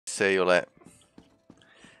se ei ole...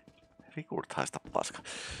 Record haista paska.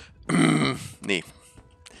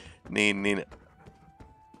 niin.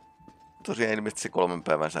 Tosiaan ilmeisesti se 3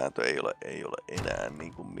 päivän sääntö ei ole enää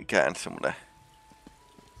niin kuin mikään semmoinen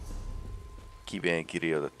kiveen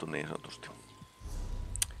kirjoitettu niin sanotusti.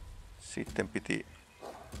 Sitten piti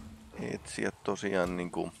etsiä tosiaan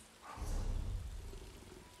niin kuin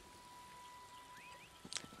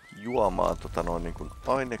juomaan niin kuin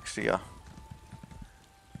aineksia.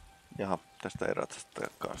 Jaha, tästä ei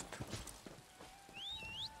ratsastakaan sitten.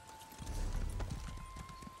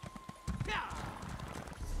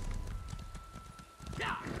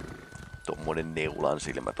 Tommonen neulan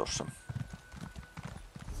silmä tossa.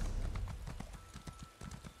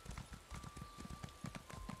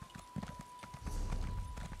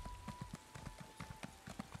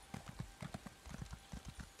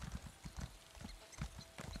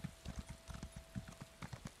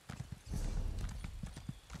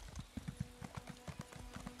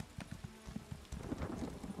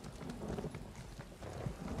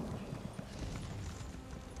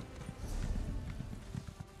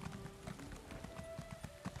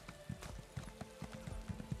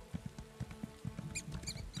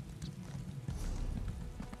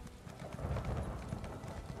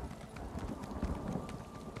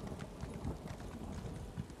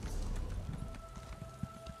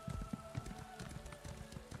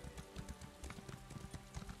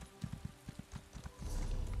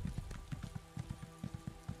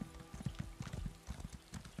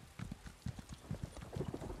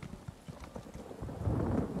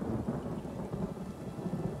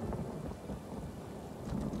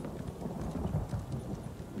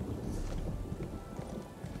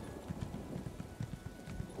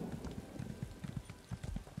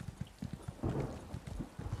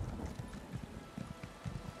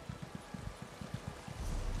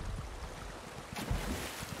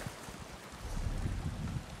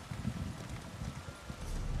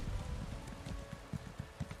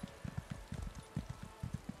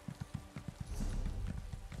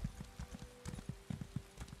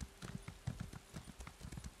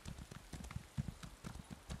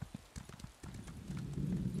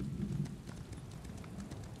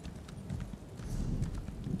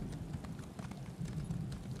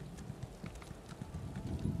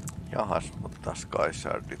 Jahas, mutta taas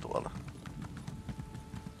Kaisardi tuolla.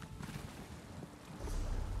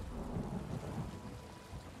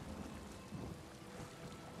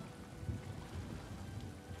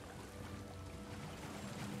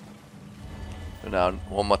 Nämä on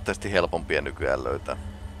huomattavasti helpompia nykyään löytää.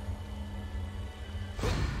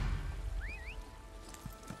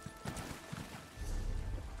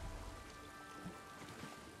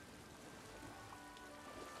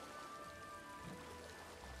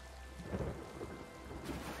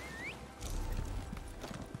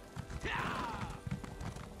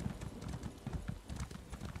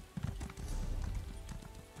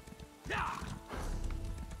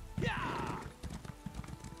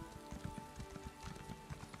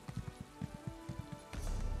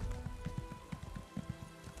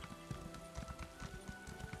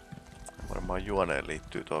 Varmaan juoneen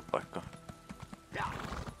liittyy tuo paikka.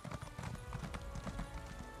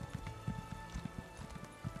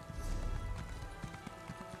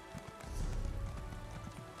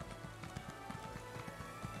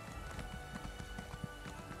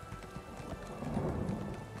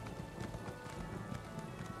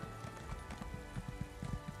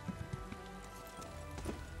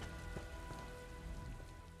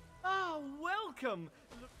 Ah, welcome.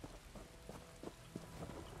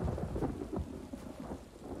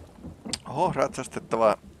 Oho,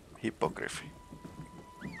 ratsastettava hippogriffi.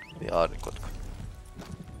 Ja aarikotka.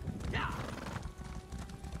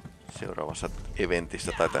 Seuraavassa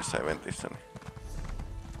eventissä tai tässä eventissä. Niin.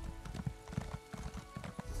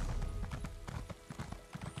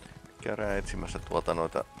 Käydään etsimässä tuolta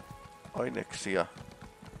noita aineksia.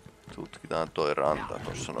 Tutkitaan toi ranta.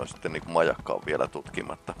 Tuossa noin sitten niin majakka on vielä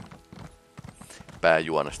tutkimatta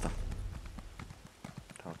pääjuonesta.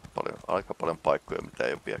 Aika paljon paikkoja, mitä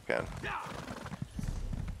ei ole vielä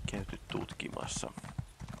käyty tutkimassa.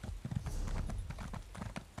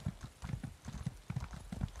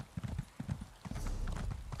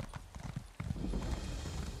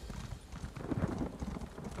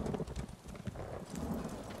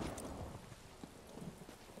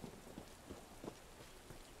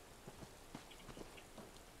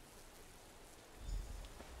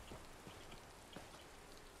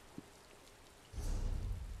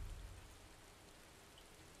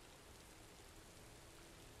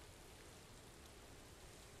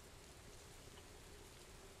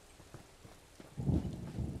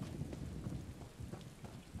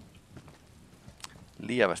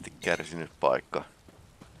 lievästi kärsinyt paikka.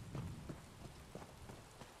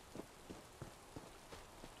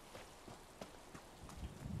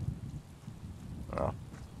 No.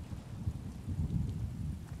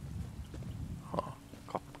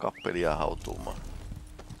 Kappelia hautuumaan.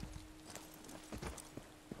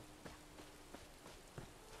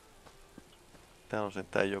 Tää on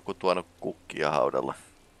sentään joku tuonut kukkia haudalla.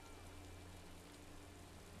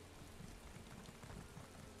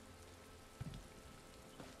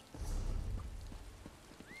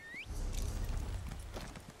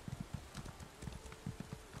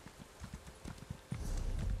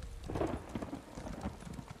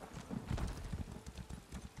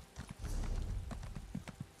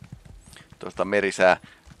 Tuosta merisää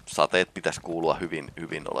sateet pitäisi kuulua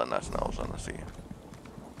hyvin olennaisena osana siihen.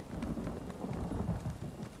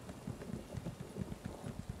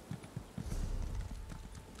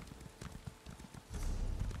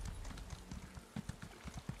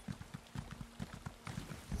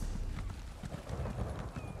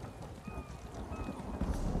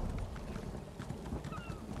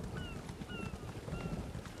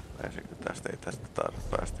 Pääsikö tästä? Ei tästä tarvitse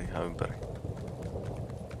päästä ihan ympäri.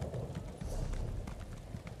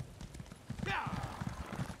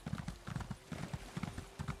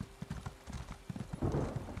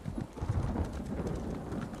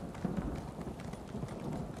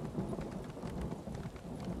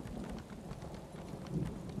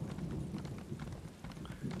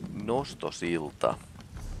 Nostosilta.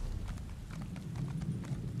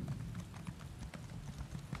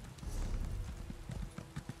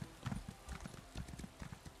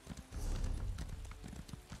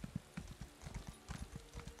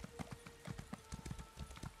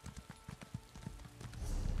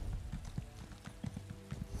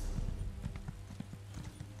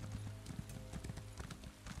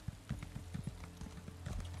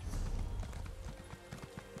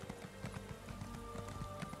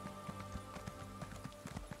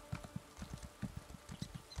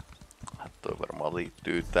 Toi varmaan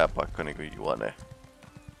liittyy tää paikka niinku juoneen.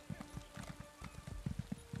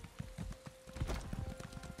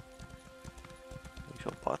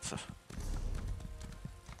 Iso patsas.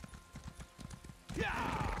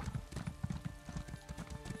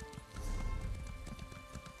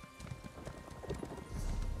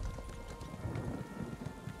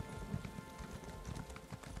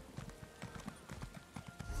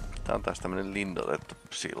 Tää on taas tämmönen linnoitettu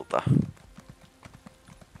silta.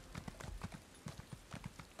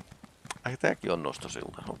 Ai tääkin on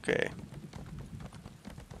nostosilta, okei.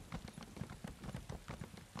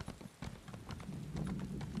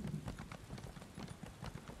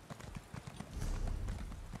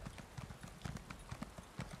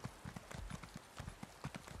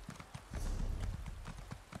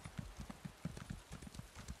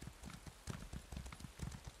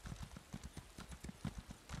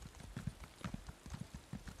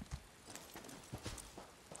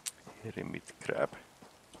 Hermit crab.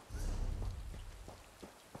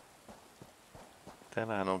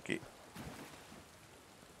 Täällähän onkin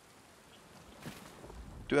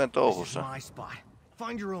työn touhussa. This is my spot.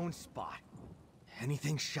 Find your own spot.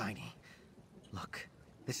 Anything shiny. Look,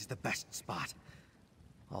 this is the best spot.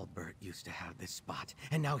 Albert used to have this spot,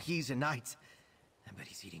 and now he's a knight. I bet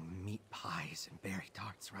he's eating meat pies and berry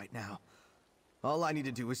tarts right now. All I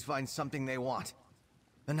need to do is find something they want.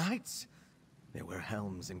 The knights, they wear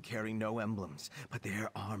helms and carry no emblems, but their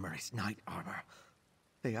armor is knight armor.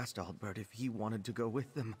 They asked Albert if he wanted to go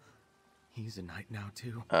with them. He's a knight now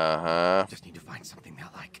too. Just need to find something they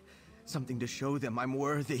like. Something to show them I'm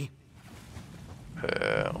worthy.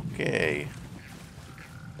 Okei.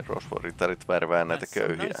 Rosvoritarit värvää näitä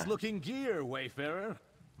köyhiä. Nice looking gear, wayfarer.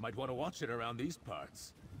 Might want to watch it around these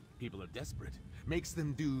parts. People are desperate. Makes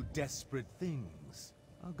them do desperate things.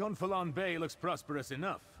 Gonfalon Bay looks prosperous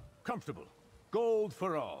enough. Comfortable. Gold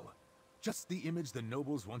for all. Just the image the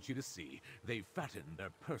nobles want you to see. They fatten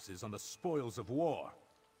their purses on the spoils of war.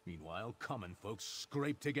 Meanwhile, common folks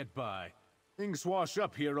scrape to get by. Things wash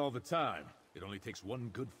up here all the time. It only takes one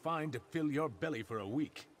good find to fill your belly for a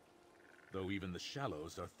week. Though even the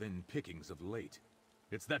shallows are thin pickings of late.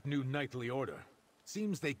 It's that new knightly order.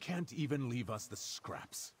 Seems they can't even leave us the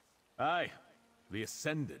scraps. Aye, the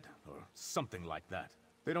Ascended, or something like that.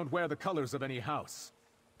 They don't wear the colors of any house.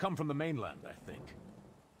 Come from the mainland, I think.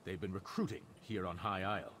 They've been recruiting here on High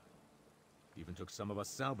Isle. Even took some of us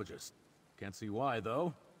salvagers. Can't see why,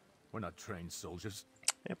 though. We're not trained soldiers.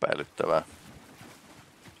 Epäilyttävää.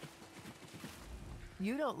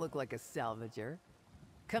 You don't look like a salvager.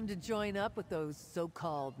 Come to join up with those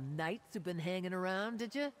so-called knights who've been hanging around,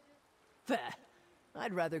 did you?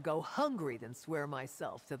 I'd rather go hungry than swear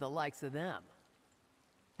myself to the likes of them.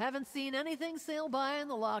 Haven't seen anything sail by in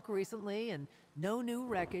the lock recently, and no new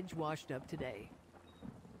wreckage washed up today.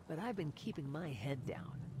 But I've been keeping my head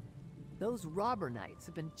down. Those robber knights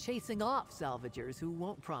have been chasing off salvagers who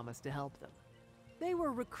won't promise to help them. They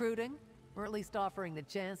were recruiting, or at least offering the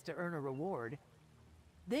chance to earn a reward.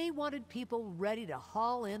 They wanted people ready to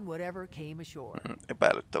haul in whatever came ashore.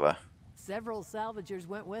 Epäilyttävää. Several salvagers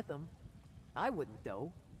went with them. I wouldn't,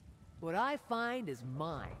 though. What I find is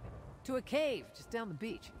mine. To a cave just down the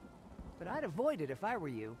beach. But I'd avoid it if I were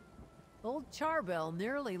you. Old Charbel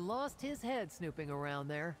nearly lost his head snooping around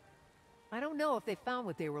there. I don't know if they found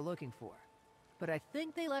what they were looking for, but I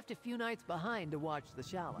think they left a few knights behind to watch the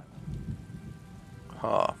shallow.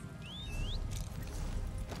 Haa.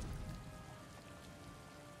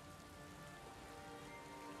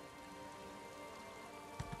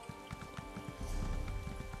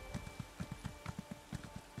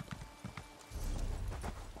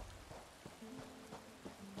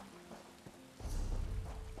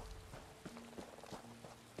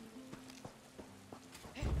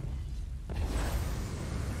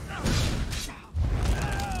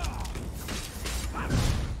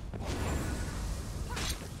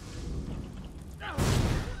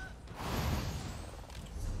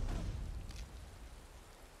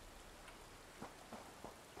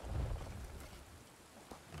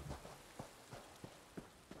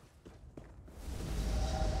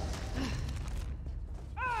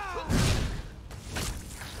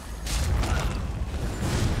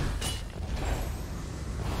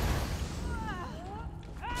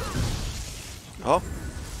 Oho.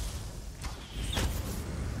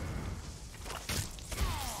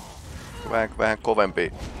 Vähän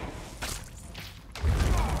kovempi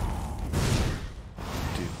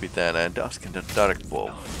tyyppi täällä. Dusk in the Dark Bow.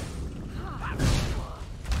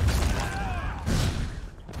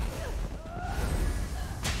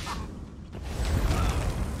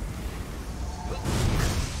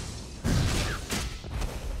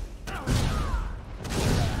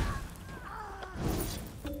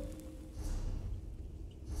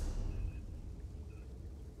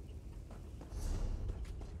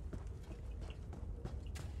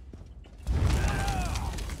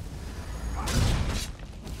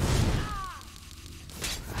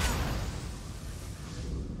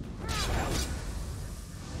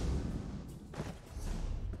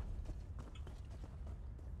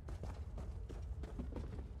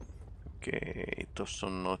 Okei, tossa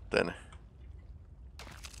on noitten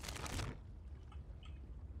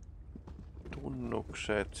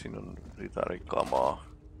tunnukset, siinä on ritarikamaa.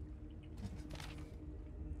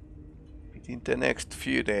 Within the next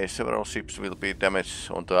few days, several ships will be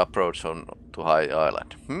damaged on the approach to High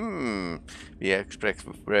Island. We expect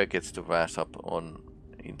frigates to pass up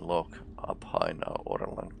in lock up high now or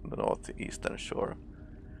along the northeastern shore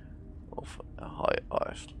of High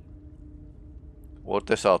Island. Or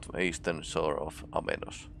the southeastern shore of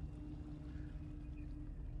Amenos.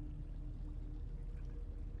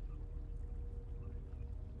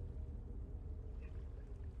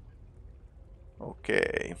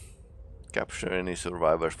 Okay. Capture any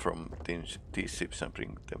survivors from these ships and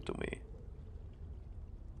bring them to me.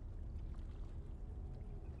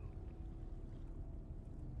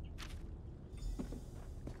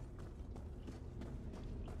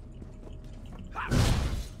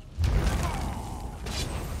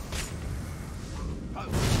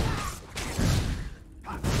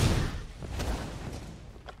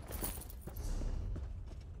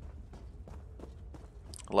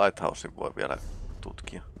 Lighthousen voi vielä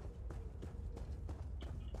tutkia.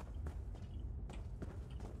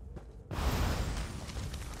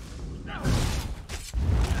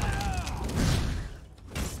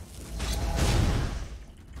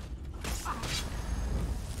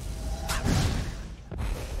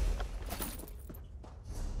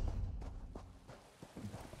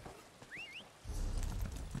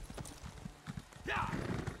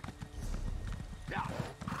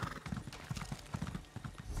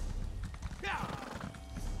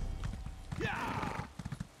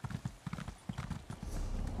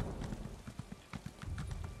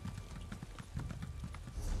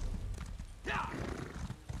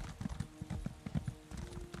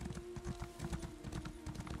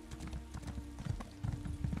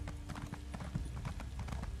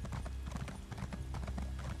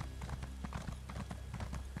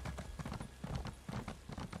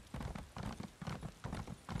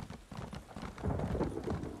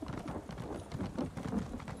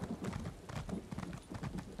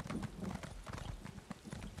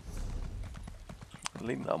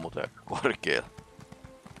 Linna on muuten aika korkealla.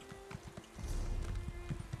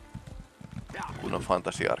 Kun on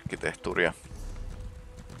fantasiarkkitehtuuria.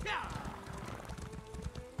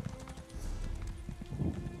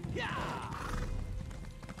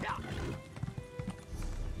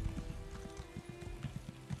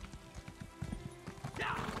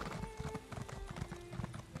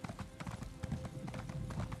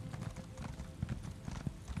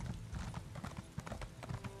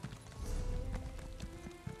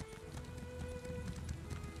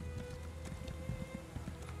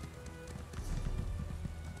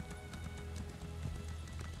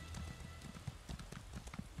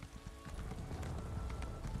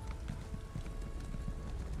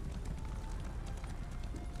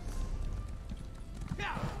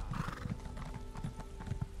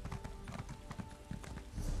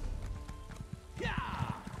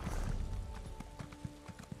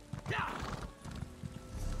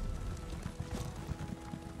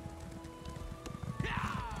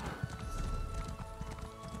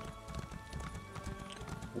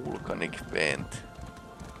 Volcanic Vent.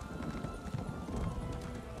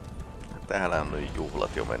 Täällä on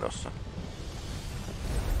juhlat jo menossa.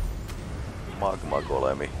 Magma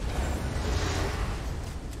golemi.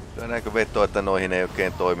 Näinkö vetoa, että noihin ei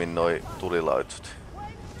oikein toimi noi tulilaitsut?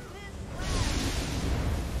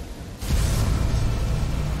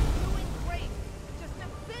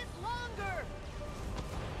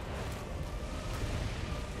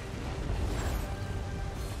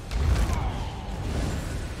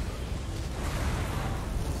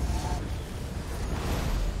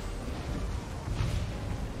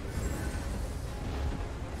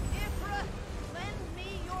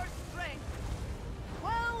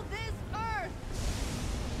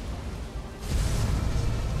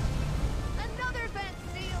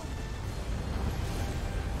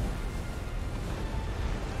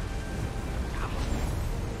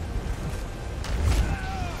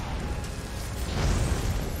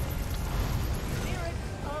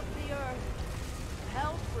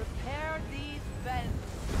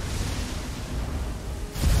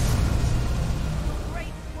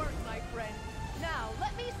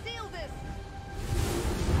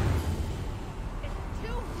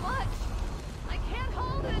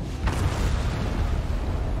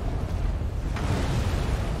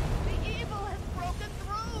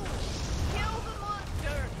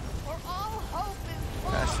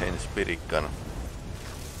 Pirikkaan.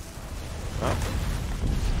 No.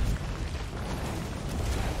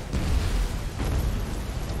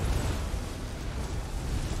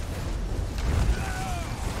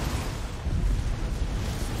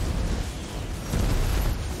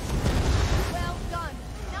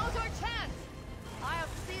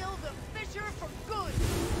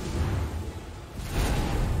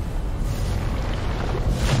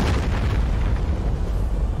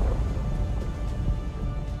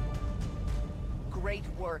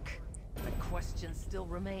 Still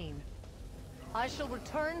remain. I shall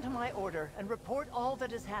return to my order and report all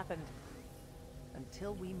that has happened.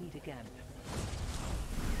 Until we meet again.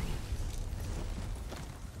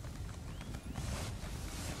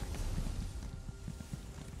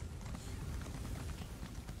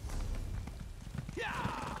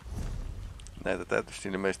 Näitä täytyisi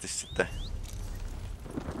ilmeisesti sitten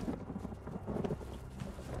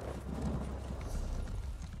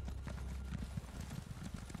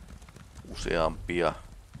useampia.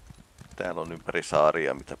 Täällä on ympäri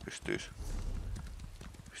saaria, mitä pystyy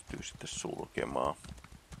sitten sulkemaan.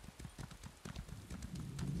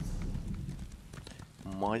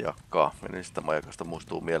 Majakka. Edellisestä majakasta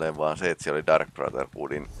muistuu mieleen vaan se, että siellä oli Dark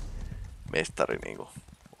Brotherhoodin mestari niinku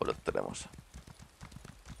odottelemassa.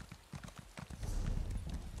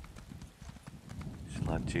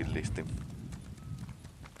 Sillä on chillisti.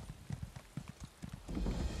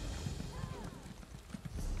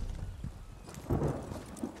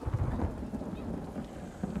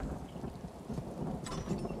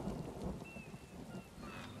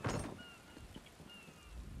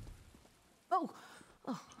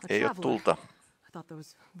 Ei oo tulta. I thought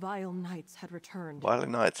those vile knights had returned. Vile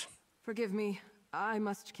knights. Forgive me. I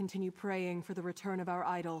must continue praying for the return of our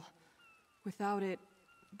idol. Without it,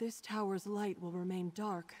 this tower's light will remain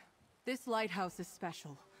dark. This lighthouse is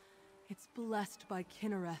special. It's blessed by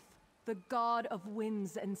Kinnereth, the god of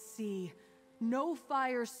winds and sea. No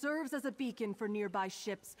fire serves as a beacon for nearby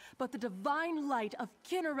ships, but the divine light of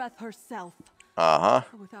Kinnereth herself.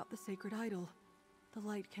 For without the sacred idol, the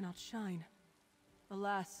light cannot shine.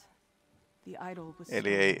 Alas, the idol was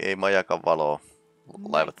Eli ei majakan valoa.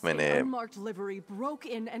 Laivat menee. Unmarked livery broke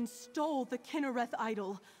in and stole the Kinnereth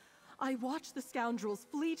idol. I watched the scoundrels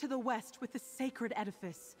flee to the west with the sacred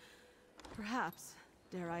edifice. Perhaps,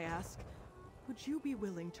 dare I ask, would you be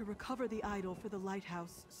willing to recover the idol for the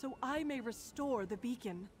lighthouse so I may restore the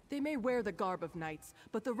beacon? They may wear the garb of knights,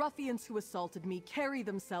 but the ruffians who assaulted me carry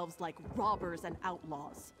themselves like robbers and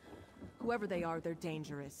outlaws. Whoever they are, they're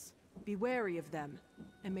dangerous. Be wary of them,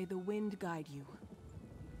 and may the wind guide you.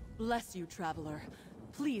 Bless you, traveler.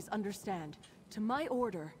 Please understand, to my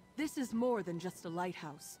order, this is more than just a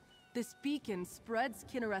lighthouse. This beacon spreads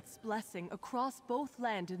Kinnereth's blessing across both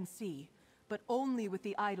land and sea, but only with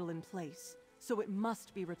the idol in place, so it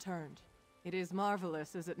must be returned. It is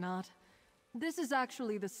marvelous, is it not? This is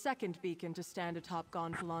actually the second beacon to stand atop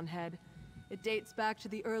Gonfalon Head. It dates back to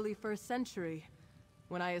the early 1st century.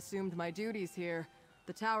 When I assumed my duties here,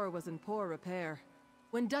 the tower was in poor repair.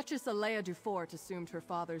 When Duchess Alea Dufort assumed her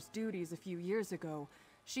father's duties a few years ago,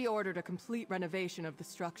 she ordered a complete renovation of the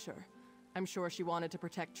structure. I'm sure she wanted to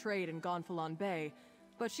protect trade in Gonfalon Bay,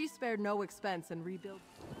 but she spared no expense in rebuilding.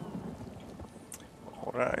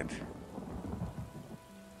 All right.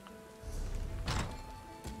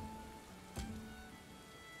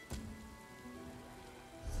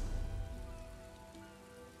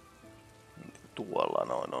 tuolla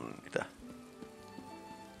noin on niitä.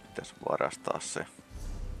 Pitäis varastaa se.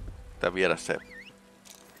 Pitää viedä se.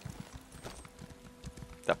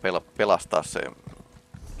 Pitää pelastaa se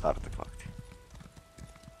artefakti.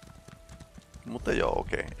 Mutta joo,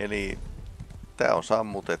 okei. Eli tää on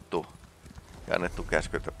sammutettu ja annettu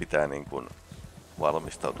käsky, että pitää niin kuin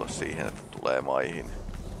valmistautua siihen, että tulee maihin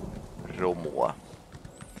romua.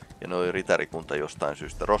 Ja noi ritarikunta jostain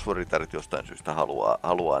syystä, rosvoritarit jostain syystä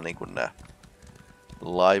haluaa niin kuin nää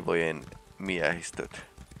laivojen miehistöt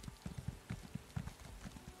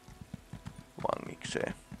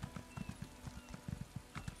vangikseen.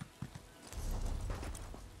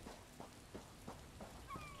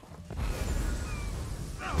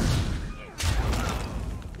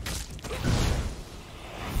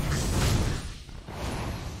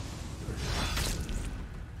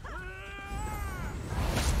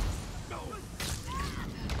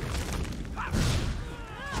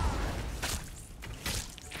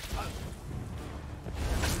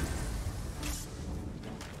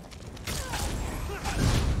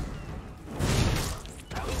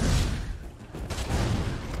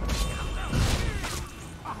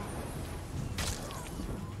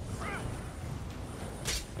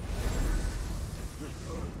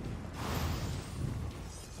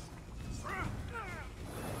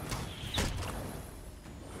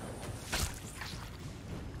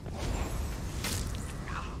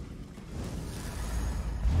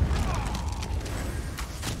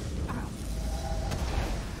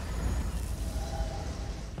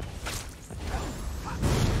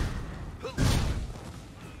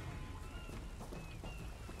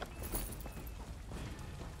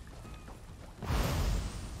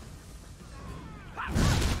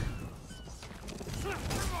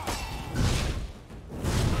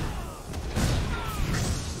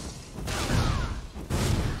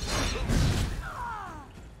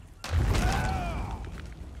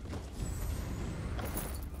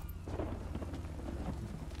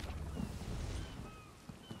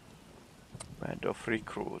 Band of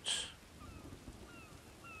Recruits.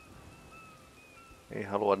 Ei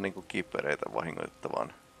halua niinku kipereitä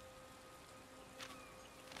vahingoittavan.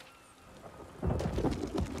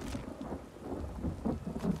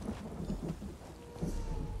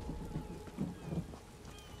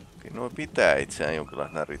 Nuo pitää itseään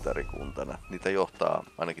jonkinlaisena ritarikuntana. Niitä johtaa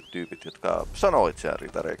ainakin tyypit, jotka sanoo itseään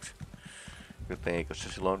ritareiksi. Joten eikö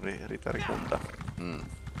se silloin ritarikunta?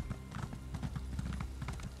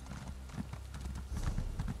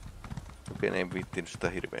 Okei, en viittinyt sitä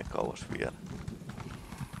hirveän kauas vielä.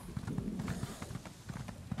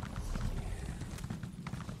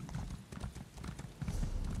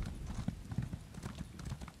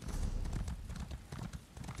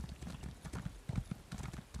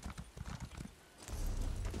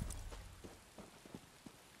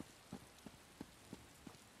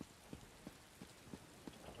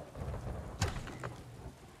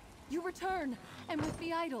 You return, and with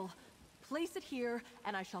the idol. Place it here,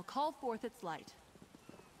 and I shall call forth its light.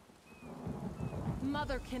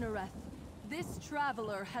 Mother Kinnereth, this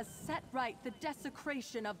traveler has set right the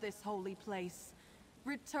desecration of this holy place.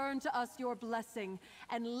 Return to us your blessing,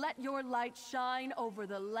 and let your light shine over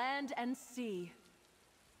the land and sea.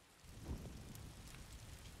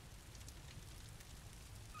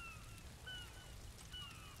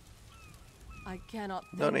 I cannot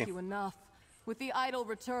thank you enough. With the idol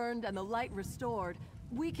returned and the light restored,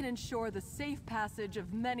 we can ensure the safe passage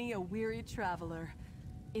of many a weary traveler.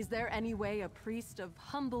 Is there any way a priest of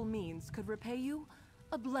humble means could repay you?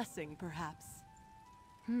 A blessing, perhaps?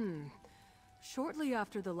 Shortly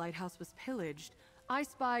after the lighthouse was pillaged, I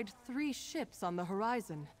spied 3 ships on the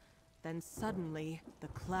horizon. Then suddenly, the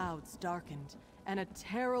clouds darkened, and a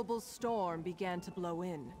terrible storm began to blow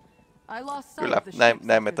in. I lost sight of the ships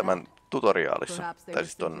näimme after tämän that. tutoriaalissa, tai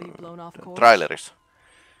siis ton trailerissa.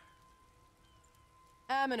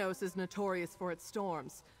 Aminos is notorious for its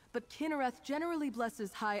storms, but Kinnereth generally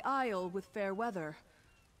blesses High Isle with fair weather.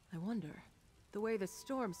 I wonder, the way the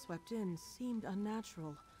storm swept in seemed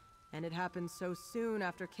unnatural, and it happened so soon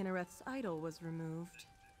after Kinnereth's idol was removed.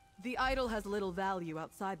 The idol has little value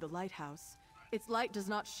outside the lighthouse. Its light does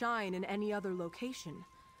not shine in any other location.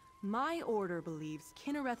 My order believes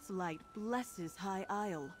Kinnereth's light blesses High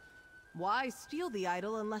Isle. Why steal the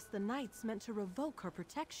idol unless the knights meant to revoke her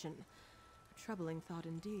protection? A troubling thought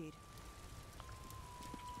indeed.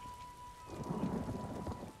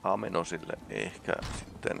 Amenosille ehkä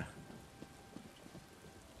sitten.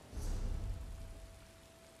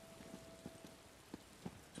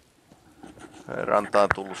 Rantaan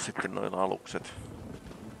tullut sitten noin alukset.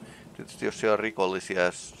 Tietysti jos siellä on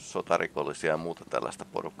rikollisia, sotarikollisia ja muuta tällaista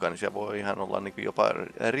porukkaa, niin siellä voi ihan olla niin kuin jopa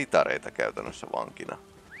ritareita käytännössä vankina.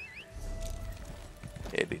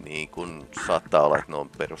 Eli niin kun saattaa olla, että ne on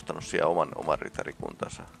perustanut siellä oman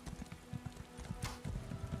ritarikuntansa.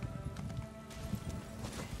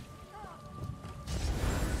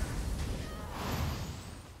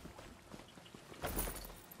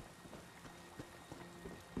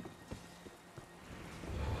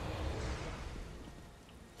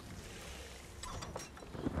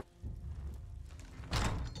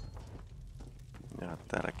 Ja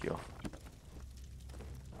täälläkin on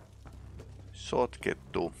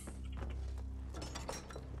sotkettu.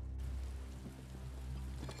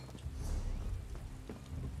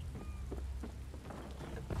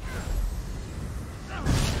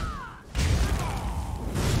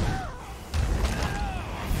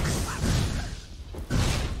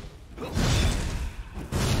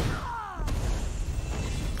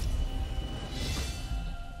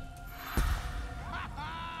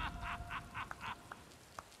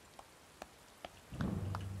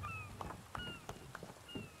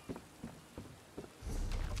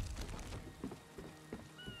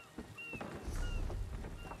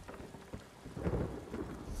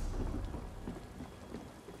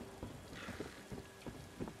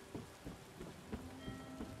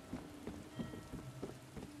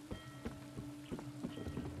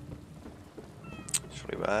 Se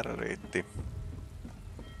oli väärä reitti.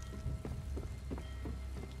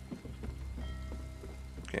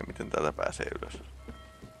 Okei, miten täältä pääsee ylös?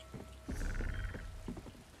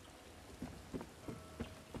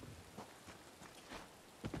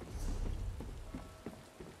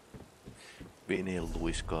 Vene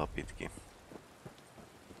luiskaa pitkin.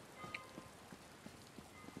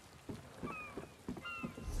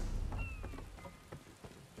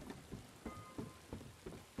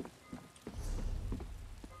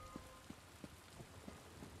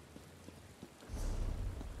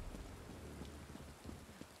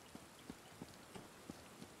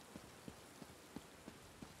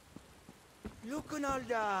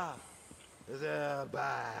 Lukunalda! They're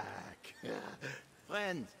back.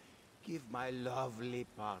 Friend, give my lovely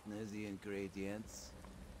partner the ingredients.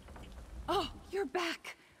 Oh, you're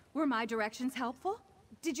back! Were my directions helpful?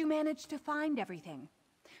 Did you manage to find everything?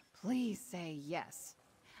 Please say yes.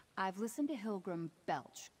 I've listened to Hilgrim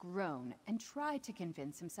belch, groan, and try to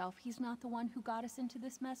convince himself he's not the one who got us into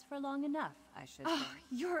this mess for long enough, I should say. Oh,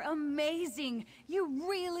 you're amazing! You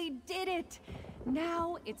really did it!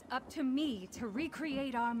 Now it's up to me to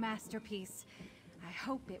recreate our masterpiece. I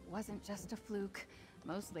hope it wasn't just a fluke,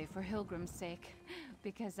 mostly for Hilgrim's sake,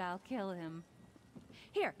 because I'll kill him.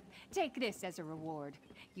 Here, take this as a reward.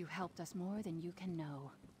 You helped us more than you can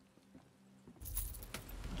know.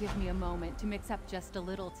 Give me a moment to mix up just a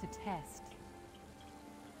little to test.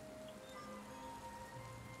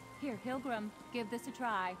 Here, Hilgrim, give this a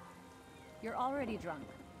try. You're already drunk.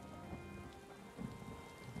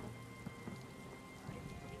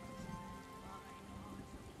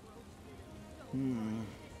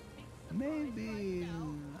 Maybe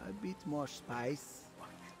a bit more spice.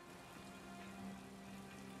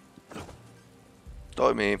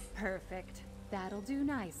 Toimii. Perfect. That'll do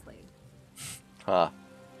nicely. Ha.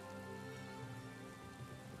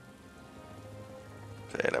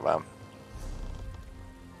 Selvä.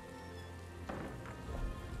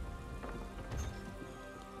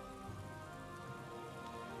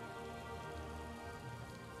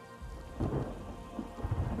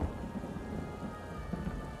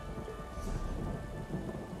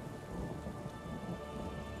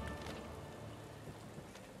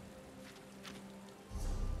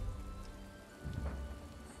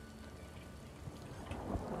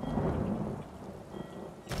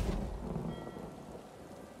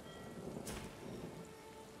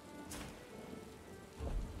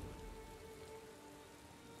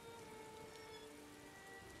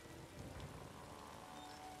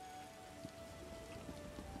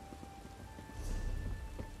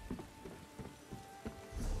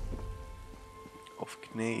 Of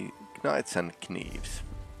Knights and Knives.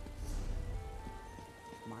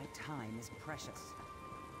 My time is precious.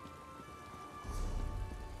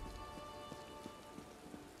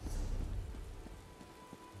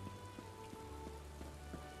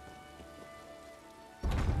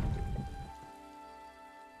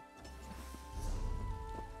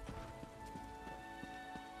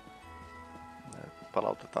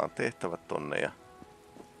 Palautetaan tehtävät tonne ja...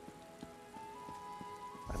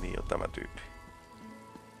 niin on tämä tyyppi.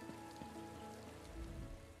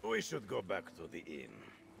 We should go back to the inn.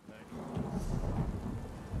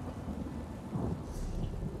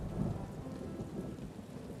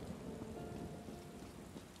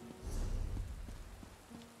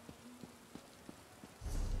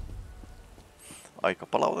 Aika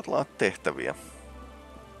palautellaan tehtäviä.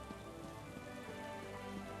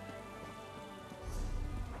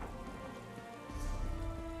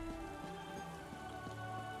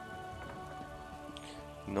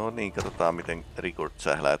 No niin, katsotaan miten Rickard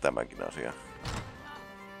sählää tämänkin asian.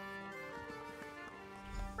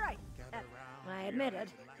 Right. I admitted,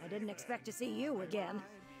 I didn't expect to see you again.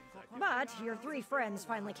 But your three friends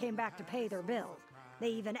finally came back to pay their bill. They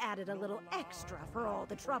even added a little extra for all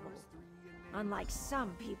the trouble. Unlike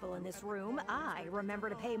some people in this room, I remember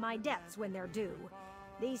to pay my debts when they're due.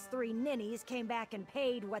 These three ninnies came back and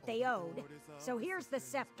paid what they owed. So here's the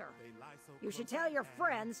scepter. You should tell your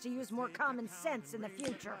friends to use more common sense in the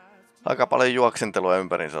future. Aika paljon juoksentelua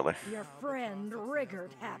ympärinsä oli. Your friend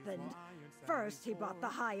Rickard happened. First, he bought the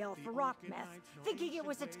high elf rock meth, thinking it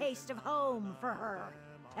was a taste of home for her.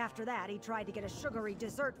 After that, he tried to get a sugary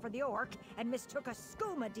dessert for the orc and mistook a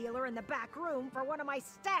skooma dealer in the back room for one of my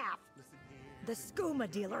staff. The skooma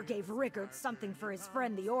dealer gave Rickard something for his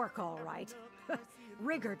friend the orc, all right.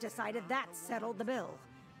 Rickard decided that settled the bill.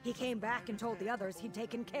 He came back and told the others he'd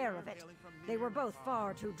taken care of it. They were both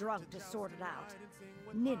far too drunk to sort it out.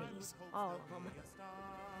 Ninnies, all of them.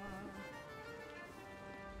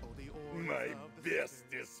 My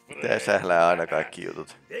bestest friend. Tää sählää aina kaikki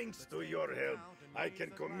jutut. Thanks to your help, I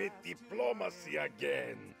can commit diplomacy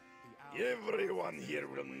again. Everyone here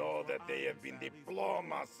will know that they have been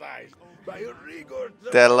diplomatized by Rickard.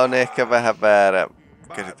 Täällä on ehkä vähän väärä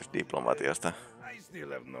käsitys diplomatiasta. I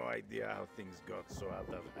still have no idea how things got so out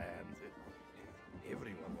of hand.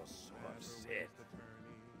 Everyone was so upset.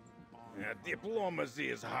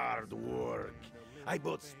 Diplomacy is hard work. I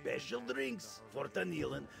bought special drinks for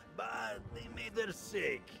Tanilan, but they made her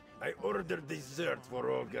sick. I ordered dessert for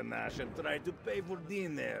Olganash and tried to pay for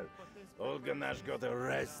dinner. Olganash got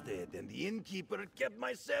arrested and the innkeeper kept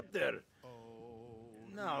my scepter.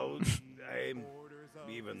 Now I'm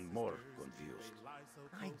even more confused.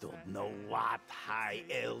 I don't know what high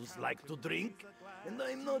elves like to drink, and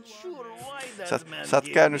I'm not sure why that man Sä oot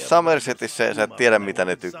käynyt Somersetissä ja sä et tiedä mitä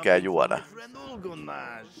ne tykkää juoda.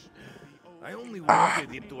 I only wanted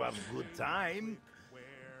him to have a good time.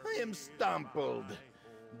 I am stumbled.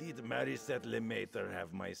 Did Marisette Lemater have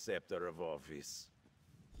my scepter of office?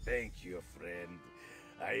 Thank you, friend.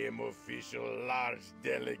 I am official large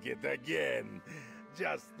delegate again.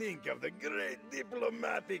 Just think of the great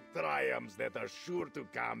diplomatic triumphs that are sure to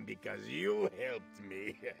come because you helped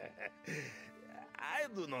me. I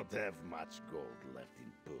do not have much gold left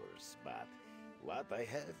in purse, but what I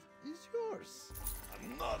have is yours.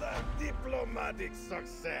 Another diplomatic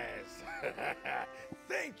success.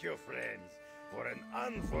 Thank you, friends, for an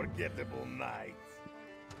unforgettable night.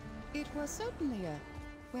 It was certainly a,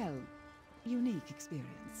 well, unique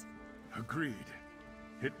experience. Agreed.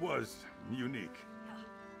 It was unique.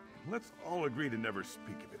 Let's all agree to never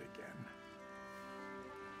speak of it again.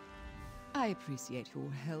 I appreciate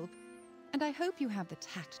your help, and I hope you have the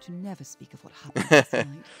tact to never speak of what happened last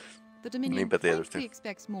night. The Dominion frankly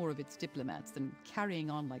expects more of its diplomats than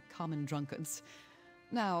carrying on like common drunkards.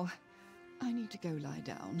 Now, I need to go lie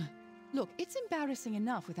down. Look, it's embarrassing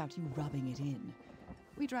enough without you rubbing it in.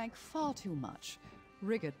 We drank far too much.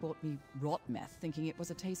 Rickard bought me rot meth, thinking it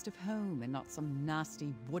was a taste of home and not some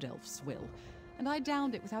nasty wood elf swill. And I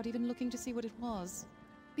downed it without even looking to see what it was.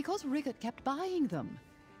 Because Rickard kept buying them.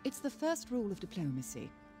 It's the first rule of diplomacy.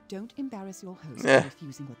 Don't embarrass your host by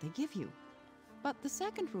refusing what they give you. But the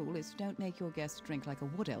second rule is don't make your guests drink like a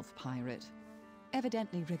wood elf pirate.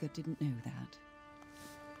 Evidently, Rickard didn't know that.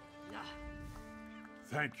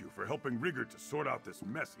 Thank you for helping Rickard to sort out this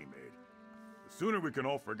mess he made. The sooner we can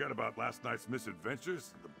all forget about last night's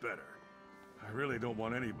misadventures, the better. I really don't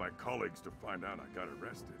want any of my colleagues to find out I got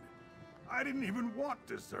arrested. I didn't even want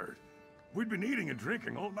dessert. We'd been eating and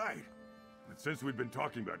drinking all night. And since we'd been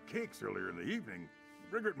talking about cakes earlier in the evening,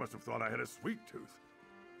 Rickard must have thought I had a sweet tooth.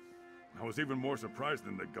 I was even more surprised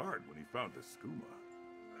than the guard when he found the skooma.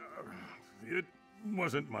 It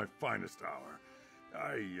wasn't my finest hour.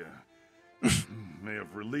 I may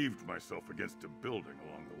have relieved myself against a building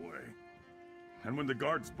along the way. And when the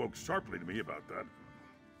guard spoke sharply to me about that,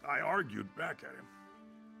 I argued back at him.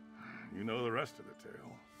 You know the rest of the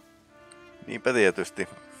tale. Niinpä tietysti.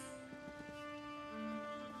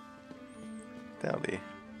 Tää oli...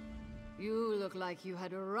 You look like you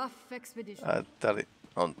had a rough expedition. Tää oli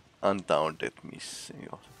Undaunted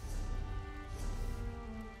Mission.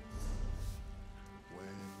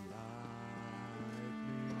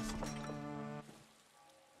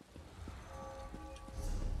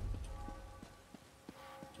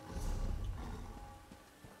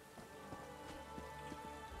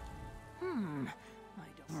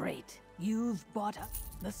 Great. You've bought up.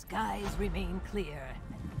 The skies remain clear.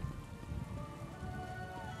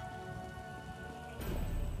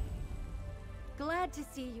 Glad to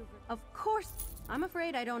see you. Of course. I'm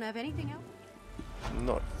afraid I don't have anything else.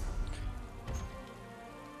 No.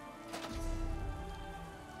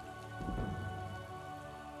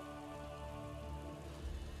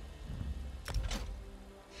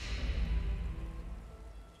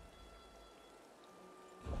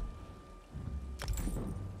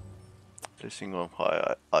 Blessing of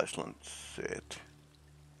High Iceland set.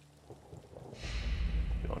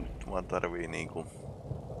 Joo, nyt vaan tarvii niinku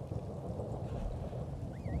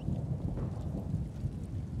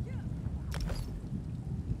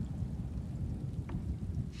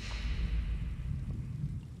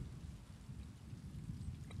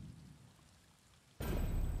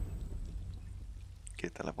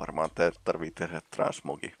tällä varmaan tarvii tehdä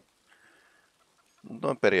transmogi. Mutta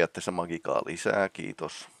on periaatteessa magikaa lisää,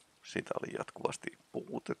 kiitos. Sitä oli jatkuvasti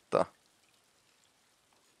puutetta.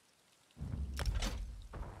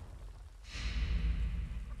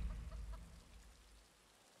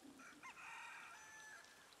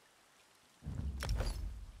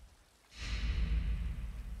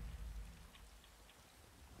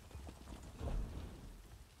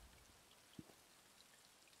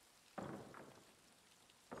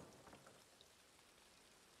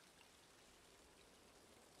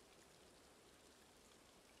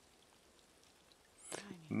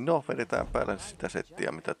 No, vedetään päälle sitä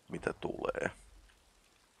settiä, mitä tulee.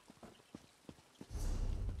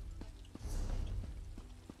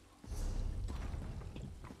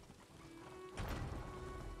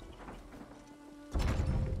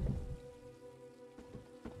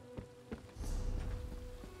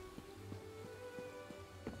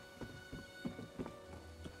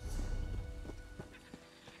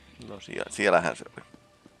 No, siellähän se oli.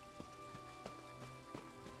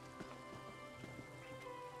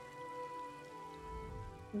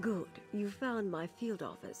 Good. You found my field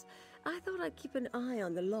office. I thought I'd keep an eye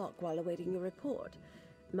on the log while awaiting your report.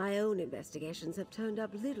 My own investigations have turned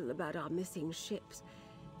up little about our missing ships.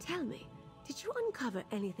 Tell me, did you uncover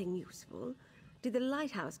anything useful? Did the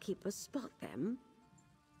lighthouse keeper spot them?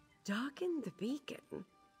 Darken the beacon?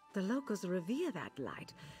 The locals revere that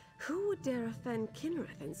light. Who would dare offend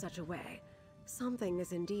Kinnereth in such a way? Something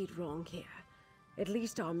is indeed wrong here. At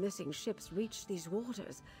least our missing ships reached these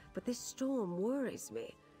waters, but this storm worries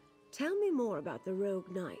me. Tell me more about the rogue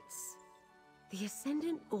knights. The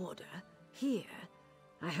Ascendant Order? Here?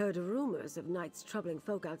 I heard rumors of knights troubling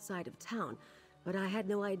folk outside of town, but I had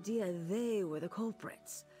no idea they were the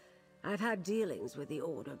culprits. I've had dealings with the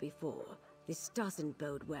Order before. This doesn't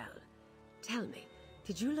bode well. Tell me,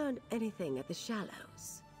 did you learn anything at the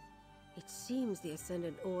Shallows? It seems the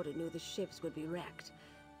Ascendant Order knew the ships would be wrecked,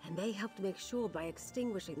 and they helped make sure by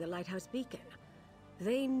extinguishing the lighthouse beacon.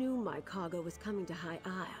 They knew my cargo was coming to High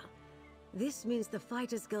Isle. This means the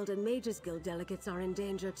Fighters Guild and Mages Guild delegates are in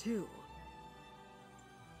danger too.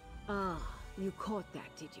 Ah, you caught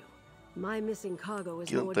that, did you? My missing cargo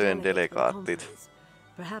is more delegates than conference,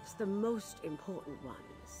 perhaps the most important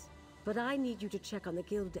ones. But I need you to check on the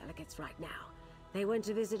guild delegates right now. They went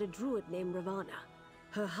to visit a druid named Ravana.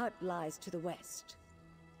 Her hut lies to the west.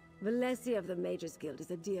 Valesia of the Mages Guild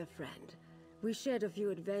is a dear friend. We shared a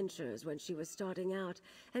few adventures when she was starting out,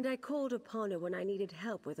 and I called upon her when I needed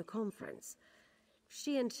help with a conference.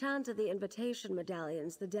 She enchanted the invitation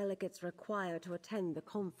medallions the delegates require to attend the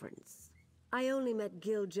conference. I only met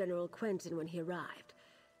Guild General Quentin when he arrived.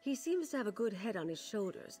 He seems to have a good head on his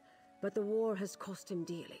shoulders, but the war has cost him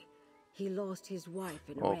dearly. He lost his wife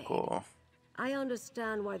in a raid. I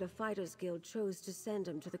understand why the Fighters Guild chose to send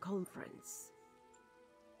him to the conference.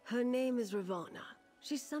 Her name is Ravana.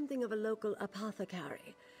 She's something of a local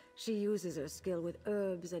apothecary. She uses her skill with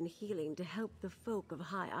herbs and healing to help the folk of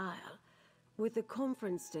High Isle. With the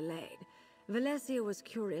conference delayed, Valesia was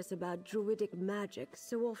curious about druidic magic,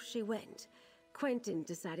 so off she went. Quentin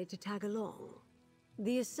decided to tag along.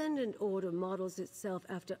 The Ascendant Order models itself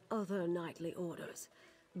after other knightly orders,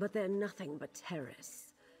 but they're nothing but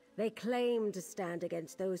terrorists. They claim to stand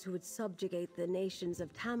against those who would subjugate the nations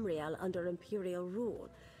of Tamriel under imperial rule,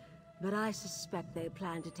 but I suspect they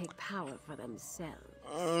plan to take power for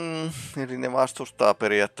themselves. Eli ne vastustaa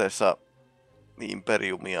periaatteessa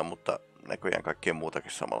imperiumia, mutta näköjään kaikkea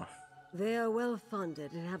muutakin samalla. They are well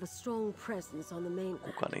funded and have a strong presence on the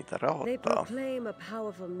mainland. Kuka niitä They rahoittaa? proclaim a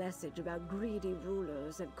powerful message about greedy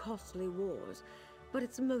rulers and costly wars, but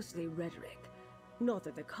it's mostly rhetoric. Not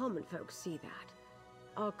that the common folk see that.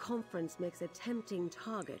 Our conference makes a tempting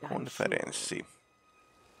target. Konferenssi.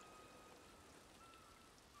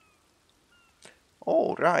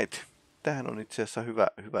 All right. tämähän on itse asiassa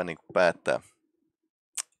hyvä niin kuin päättää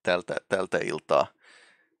tältä iltaa.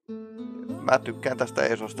 Mä tykkään tästä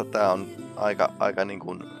ESOsta. Tää on aika niin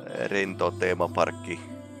kuin rento teemaparkki,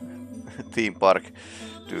 theme park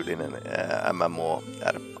tyylinen MMO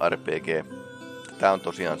RPG. Tää on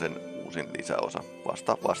tosiaan sen uusin lisäosa,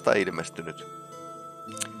 vasta ilmestynyt.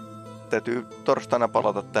 Täytyy torstaina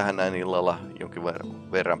palata tähän näin illalla, jonkin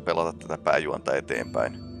verran pelata tätä pääjuonta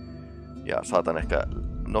eteenpäin. Ja saatan ehkä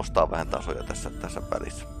nostaa vähän tasoja tässä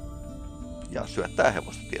välissä. Ja syöttää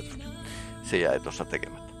hevosta tietysti. Se jäi tuossa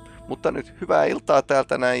tekemättä. Mutta nyt hyvää iltaa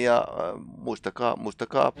täältä näin ja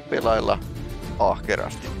muistakaa pelailla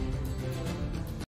ahkerasti.